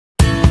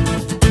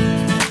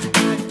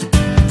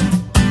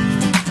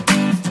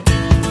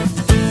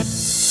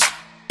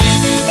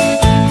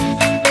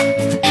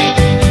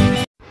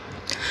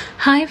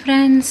Hi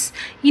friends,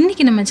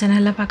 இன்னைக்கு நம்ம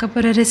சேனல்ல பார்க்க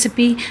போற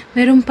ரெசிபி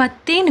வெறும்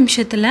 10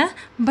 நிமிஷத்துல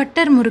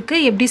பட்டர் முறுக்கு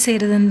எப்படி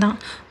செய்யறதுன்னு தான்.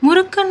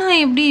 முறுக்குனா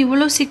எப்படி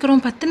இவ்வளோ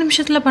சீக்கிரம் 10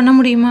 நிமிஷத்துல பண்ண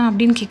முடியுமா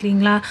அப்படினு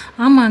கேக்குறீங்களா?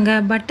 ஆமாங்க,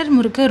 பட்டர்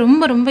முறுக்கு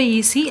ரொம்ப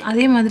ஈஸி,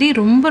 அதே மாதிரி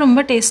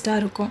ரொம்ப டேஸ்டா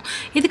இருக்கும்.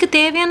 இதுக்கு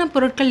தேவையான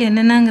பொருட்கள்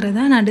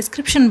என்னென்னங்கறத நான்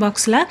டிஸ்கிரிப்ஷன்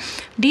பாக்ஸ்ல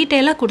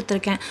டீடைலா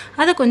கொடுத்திருக்கேன்.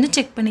 அதை கொஞ்சம்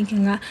செக்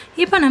பண்ணிக்கங்க.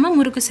 இப்போ நம்ம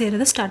முறுக்கு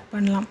செய்யறத ஸ்டார்ட்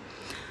பண்ணலாம்.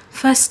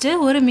 ஃபர்ஸ்ட்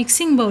ஒரு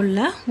மிக்சிங்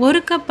பவுல்ல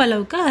 1 கப்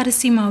அளவுக்கு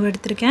அரிசி மாவு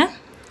எடுத்துர்க்கேன்.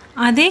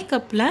 அதே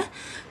கப்ல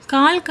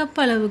 1/4 கப்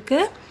அளவுக்கு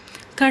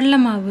கடலை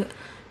மாவு.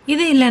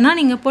 இது இல்லனா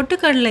நீங்க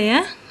பொட்டுக்கடலையை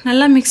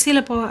நல்லா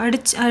மிக்ஸில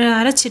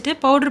அரைச்சிட்டு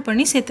பவுடர்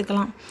பண்ணி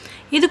சேர்த்துக்கலாம்.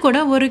 இது கூட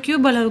 1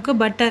 கியூப் அளவுக்கு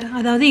பட்டர்,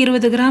 அதாவது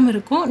 20 கிராம்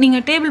இருக்கும். நீங்க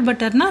டேபிள்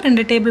பட்டர்னா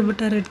 2 டேபிள்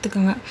பட்டர்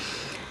எடுத்துக்கங்க.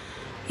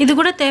 இது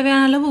கூட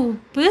தேவையான அளவு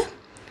உப்பு,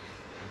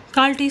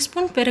 1/4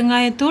 டீஸ்பூன்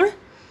பெருங்காயத்தூள்,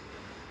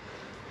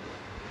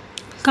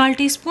 1/4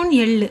 டீஸ்பூன்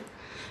எள்ளு.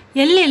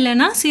 எள்ளு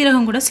இல்லனா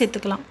சீரகம் கூட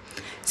சேர்த்துக்கலாம்.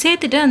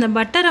 சேர்த்துட்டு அந்த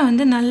பட்டரை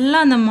வந்து நல்லா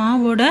அந்த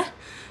மாவோட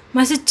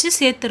மசிச்சு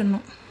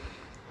சேர்த்துறணும்.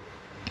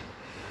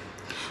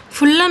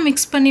 ஃபுல்லா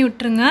மிக்ஸ் பண்ணி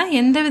விட்டுருங்க.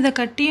 எந்தவித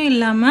கட்டியும்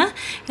இல்லாம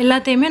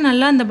எல்லாத்தையுமே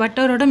நல்லா அந்த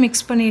பட்டரோட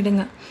மிக்ஸ்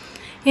பண்ணிடுங்க.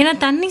 ஏன்னா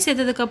தண்ணி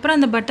சேர்த்ததுக்கு அப்புறம்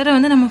அந்த பட்டரை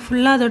வந்து நம்ம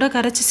ஃபுல்லா அதோட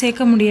கரைச்சு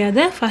சேர்க்க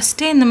முடியாது.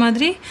 ஃபர்ஸ்டே இந்த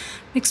மாதிரி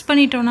மிக்ஸ்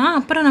பண்ணிட்டோம்னா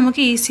அப்புறம்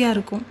நமக்கு ஈஸியா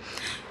இருக்கும்.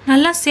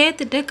 நல்லா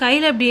சேர்த்துட்டு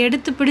கையில அப்படி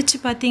எடுத்து பிடிச்சு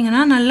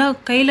பாத்தீங்கன்னா நல்லா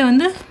கையில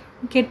வந்து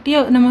கெட்டியா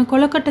நம்ம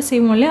கொலக்கட்டை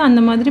செய்வோம் இல்லையா, அந்த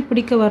மாதிரி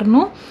பிடிக்க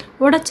வரணும்.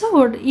 உடைச்சா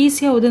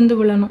ஈஸியா உதிர்ந்து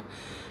விழணும்.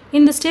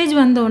 இந்த ஸ்டேஜ்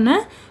வந்தோடனே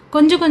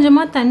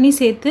கொஞ்சமா தண்ணி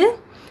சேர்த்து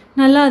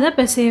நல்லா அதை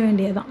பிசைய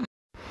வேண்டியதான்.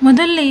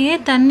 முதல்லயே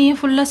தண்ணியை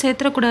ஃபுல்லா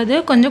சேர்த்துறக்கூடாது,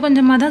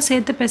 கொஞ்சமா தான்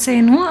சேர்த்து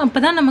பிசையணும்.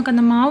 அப்பதான் நமக்கு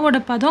அந்த மாவோட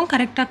பதம்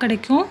கரெக்டா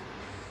கிடைக்கும்.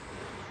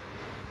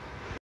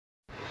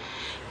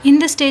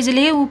 இந்த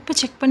ஸ்டேஜ்லயே உப்பு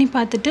செக் பண்ணி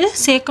பார்த்துட்டு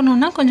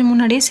சேர்க்கணும்னா கொஞ்சம்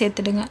முன்னாடியே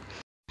சேர்த்துடுங்க.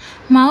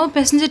 மாவு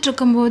பிசைஞ்சிட்டு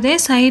இருக்கும்போதே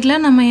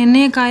சைடில் நம்ம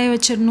எண்ணெயை காய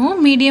வச்சிடணும்.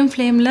 மீடியம்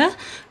ஃப்ளேமில்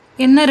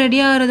எண்ணெய் ரெடி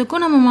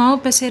ஆகிறதுக்கும் நம்ம மாவு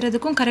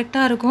பிசைகிறதுக்கும்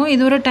கரெக்டாக இருக்கும்.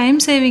 இது ஒரு டைம்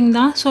சேவிங்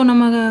தான். ஸோ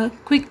நம்ம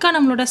குயிக்காக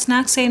நம்மளோட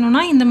ஸ்நாக்ஸ்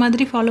செய்யணும்னா இந்த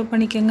மாதிரி ஃபாலோ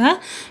பண்ணிக்கோங்க.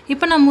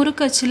 இப்போ நான்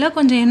முறுக்கு அச்சில்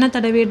கொஞ்சம் எண்ணெய்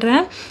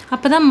தடவிடுறேன்.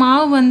 அப்போ தான்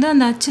மாவு வந்து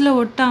அந்த அச்சில்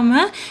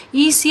ஒட்டாமல்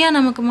ஈஸியாக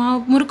நமக்கு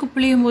முறுக்கு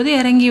புளியும் போது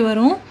இறங்கி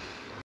வரும்.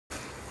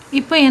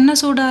 இப்போ எண்ணெய்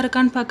சூடாக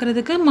இருக்கான்னு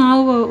பார்க்குறதுக்கு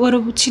மாவு ஒரு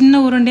சின்ன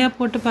உருண்டையாக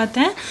போட்டு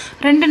பார்த்தேன்.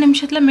 2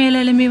 நிமிஷத்தில் மேலே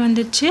எழும்பி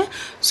வந்துடுச்சு.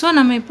 ஸோ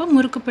நம்ம இப்போ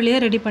முறுக்கு புளியை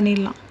ரெடி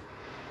பண்ணிடலாம்.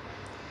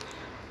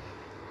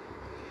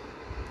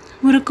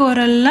 முறுக்கு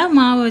உரலில்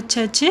மாவு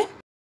வச்சாச்சு.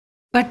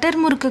 பட்டர்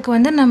முறுக்குக்கு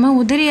வந்து நம்ம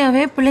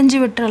உதிரியாகவே பிழிஞ்சு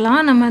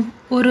விட்டுறலாம். நம்ம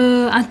ஒரு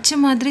அச்சு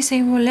மாதிரி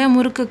செய்வோம் இல்லையா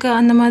முறுக்குக்கு,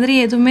 அந்த மாதிரி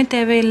எதுவுமே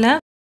தேவையில்லை.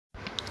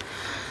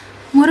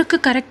 முறுக்கு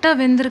கரெக்டாக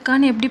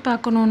வெந்திருக்கான்னு எப்படி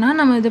பார்க்கணுன்னா,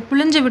 நம்ம இதை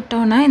புழிஞ்சு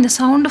விட்டோன்னா இந்த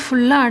சவுண்டு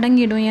ஃபுல்லாக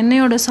அடங்கிடும்.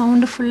 எண்ணெயோட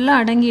சவுண்டு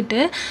ஃபுல்லாக அடங்கிட்டு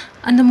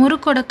அந்த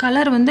முறுக்கோட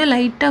கலர் வந்து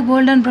லைட்டாக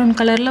கோல்டன் ப்ரௌன்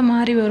கலரில்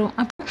மாறி வரும்.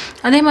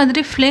 அதே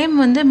மாதிரி ஃப்ளேம்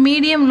வந்து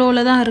மீடியம்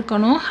லோவில் தான்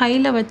இருக்கணும்,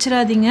 ஹையில்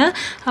வச்சிடாதீங்க.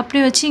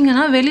 அப்படி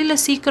வச்சிங்கன்னா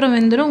வெளியில் சீக்கிரம்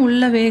வெந்துடும்,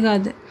 உள்ளே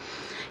வேகாது.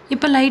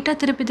 இப்போ லைட்டாக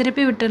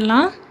திருப்பி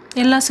விட்டுடலாம்.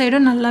 எல்லா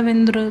சைடும் நல்லா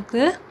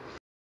வெந்துருக்கு.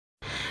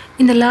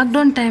 இந்த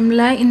லாக்டவுன்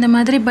டைமில் இந்த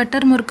மாதிரி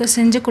பட்டர் முறுக்கு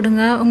செஞ்சு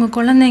கொடுங்க. உங்கள்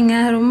குழந்தைங்க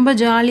ரொம்ப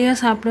ஜாலியாக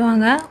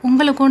சாப்பிடுவாங்க.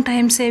 உங்களுக்கும்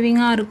டைம்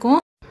சேவிங்காக இருக்கும்.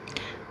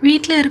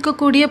 வீட்டில்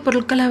இருக்கக்கூடிய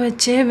பொருட்களை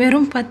வச்சு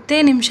வெறும் 10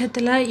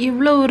 நிமிஷத்தில்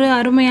இவ்வளோ ஒரு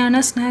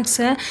அருமையான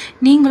ஸ்நாக்ஸை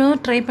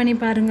நீங்களும் ட்ரை பண்ணி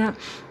பாருங்கள்.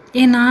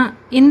 ஏன்னா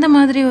இந்த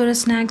மாதிரி ஒரு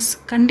ஸ்நாக்ஸ்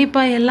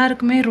கண்டிப்பாக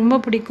எல்லாருக்குமே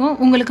ரொம்ப பிடிக்கும்.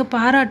 உங்களுக்கு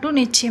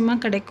பாராட்டும்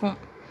நிச்சயமாக கிடைக்கும்.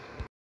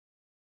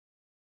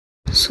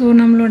 ஸோ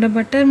நம்மளோட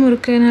பட்டர்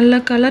முறுக்கு நல்லா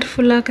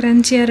கலர்ஃபுல்லாக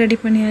க்ரன்ச்சியாக ரெடி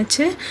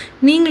பண்ணியாச்சு.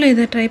 நீங்களும்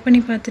இதை ட்ரை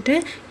பண்ணி பார்த்துட்டு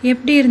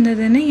எப்படி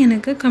இருந்ததுன்னு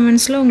எனக்கு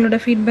கமெண்ட்ஸில் உங்களோட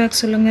ஃபீட்பேக்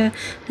சொல்லுங்கள்.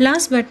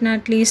 லாஸ்ட் பட்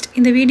நாட் லீஸ்ட்,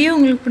 இந்த வீடியோ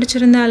உங்களுக்கு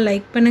பிடிச்சிருந்தா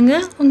லைக்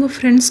பண்ணுங்கள். உங்கள்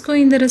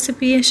ஃப்ரெண்ட்ஸ்க்கும் இந்த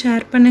ரெசிபியை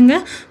ஷேர்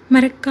பண்ணுங்கள்.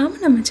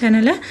 மறக்காமல் நம்ம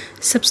சேனலை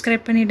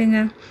சப்ஸ்கிரைப்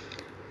பண்ணிவிடுங்க.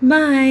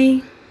 பாய்.